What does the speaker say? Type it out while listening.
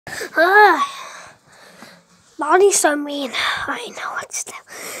Bonnie's so mean. I know it still.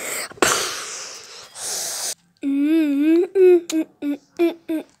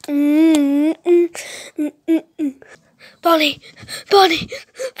 Bonnie,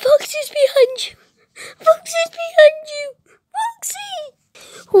 Foxy's behind you. Foxy's behind you. Foxy!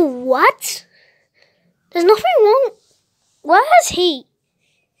 What? There's nothing wrong. Where is he?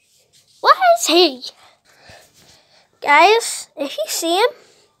 Guys, if you see him,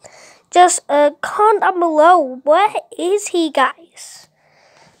 just comment down below. Where is he, guys?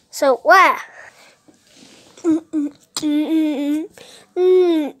 So, where? You're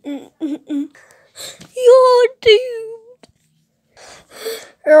doomed.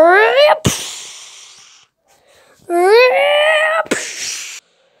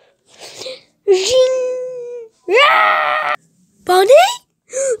 Bonnie?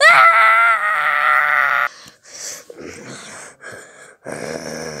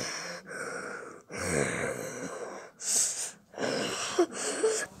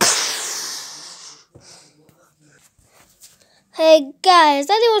 Hey guys,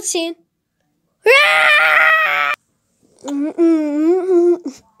 anyone seen?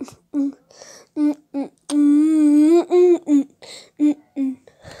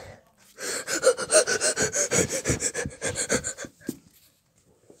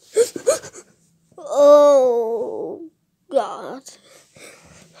 Oh God.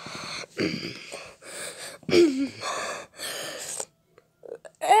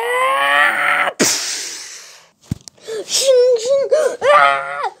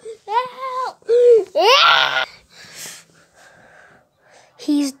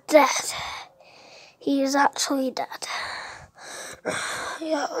 He's dead. He is actually dead.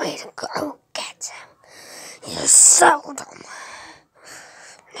 You're ready to go get him. You're so dumb.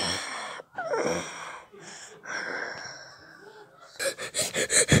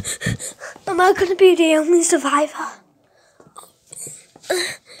 Am I going to be the only survivor?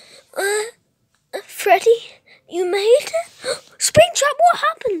 Freddy, you made it? Springtrap, what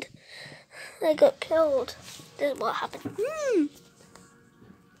happened? I got killed. This is what happened.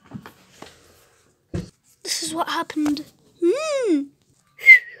 This is what happened.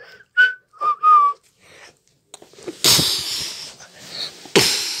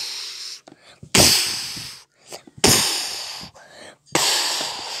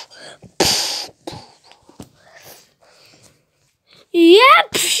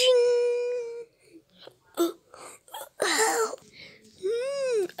 Yep.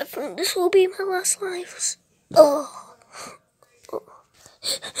 I think this will be my last life. Oh.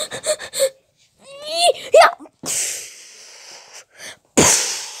 Yeah.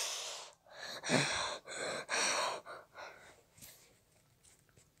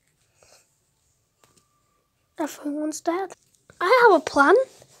 Everyone's dead. I have a plan.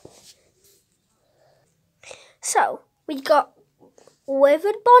 So, we got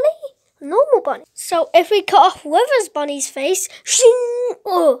withered Bonnie, normal Bonnie. So, if we cut off withered Bonnie's face,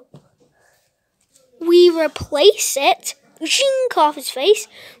 we replace it, cut off his face,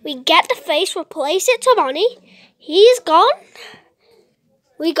 we get the face, replace it to Bonnie. He's gone.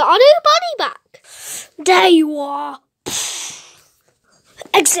 We got a new Bonnie back. There you are.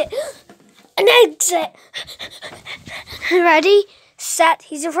 Exit. An exit. Ready, set,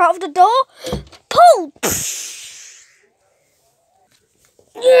 he's in front of the door. Pull.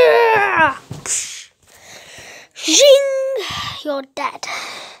 Yeah. Zing. You're dead.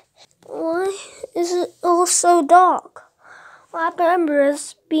 Why is it all so dark? All I remember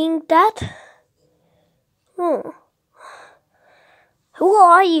is being dead. Who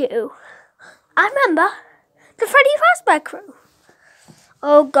are you? I remember the Freddy Fazbear crew.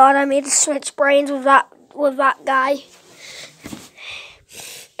 Oh God, I made to switch brains with that guy.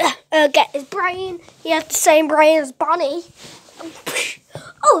 Get his brain. He has the same brain as Bonnie.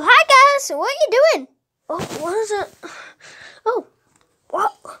 Oh, hi guys. What are you doing? Oh, what is it? Oh,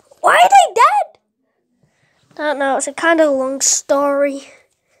 what? Why are they dead? I don't know. It's a kind of long story.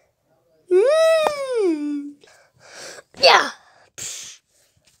 Yeah. Yeah.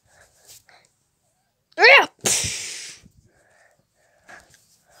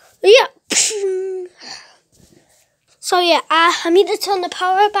 Yeah. So yeah, I need to turn the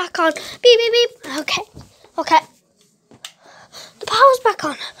power back on. Beep, beep, beep. Okay. The power's back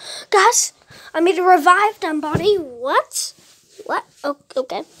on. Guys, I need to revive them, Bonnie. What? Oh,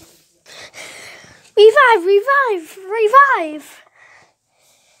 okay. Revive.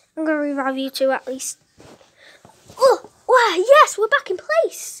 I'm going to revive you two at least. Oh, wow, yes, we're back in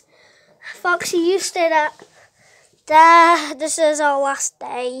place. Foxy, you stay there. This is our last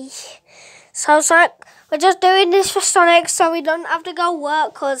day. So it's like, We're just doing this for Sonic so we don't have to go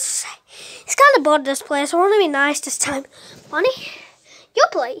work because it's kind of bored this place. I want to be nice this time. Bonnie, your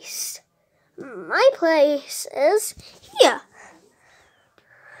place. My place is here.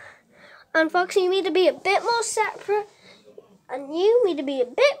 And Foxy, you need to be a bit more separate. And you need to be a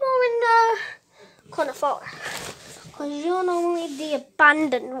bit more in the corner forward. Because you're normally the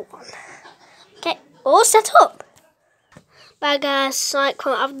abandoned one. Okay, all set up. Bye guys, Sonic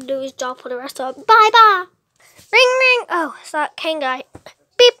won't have to do his job for the rest of it. Bye bye. Ring ring. Oh, it's that King guy.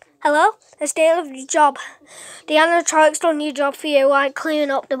 Beep. Hello? It's the end of your job. The animatronics done your job for you, like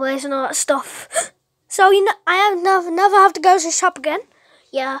cleaning up the place and all that stuff. So you know, I have never have to go to the shop again.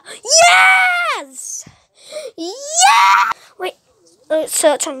 Yeah. Yes! Yeah! Wait, let's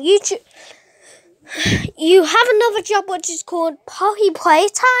search on YouTube. You have another job which is called Poppy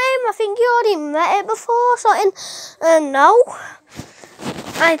Playtime. I think you already met it before or something. No.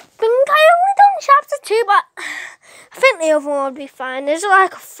 I think I only done chapter 2, but I think the other one would be fine. There's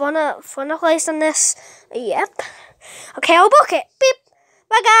like a funner place than this. Yep. Okay, I'll book it. Beep.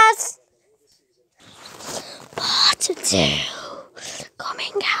 Bye guys. Part 2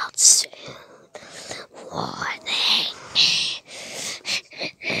 coming out soon. Warning.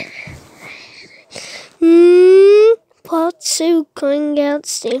 Part 2 coming out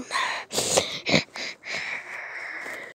soon.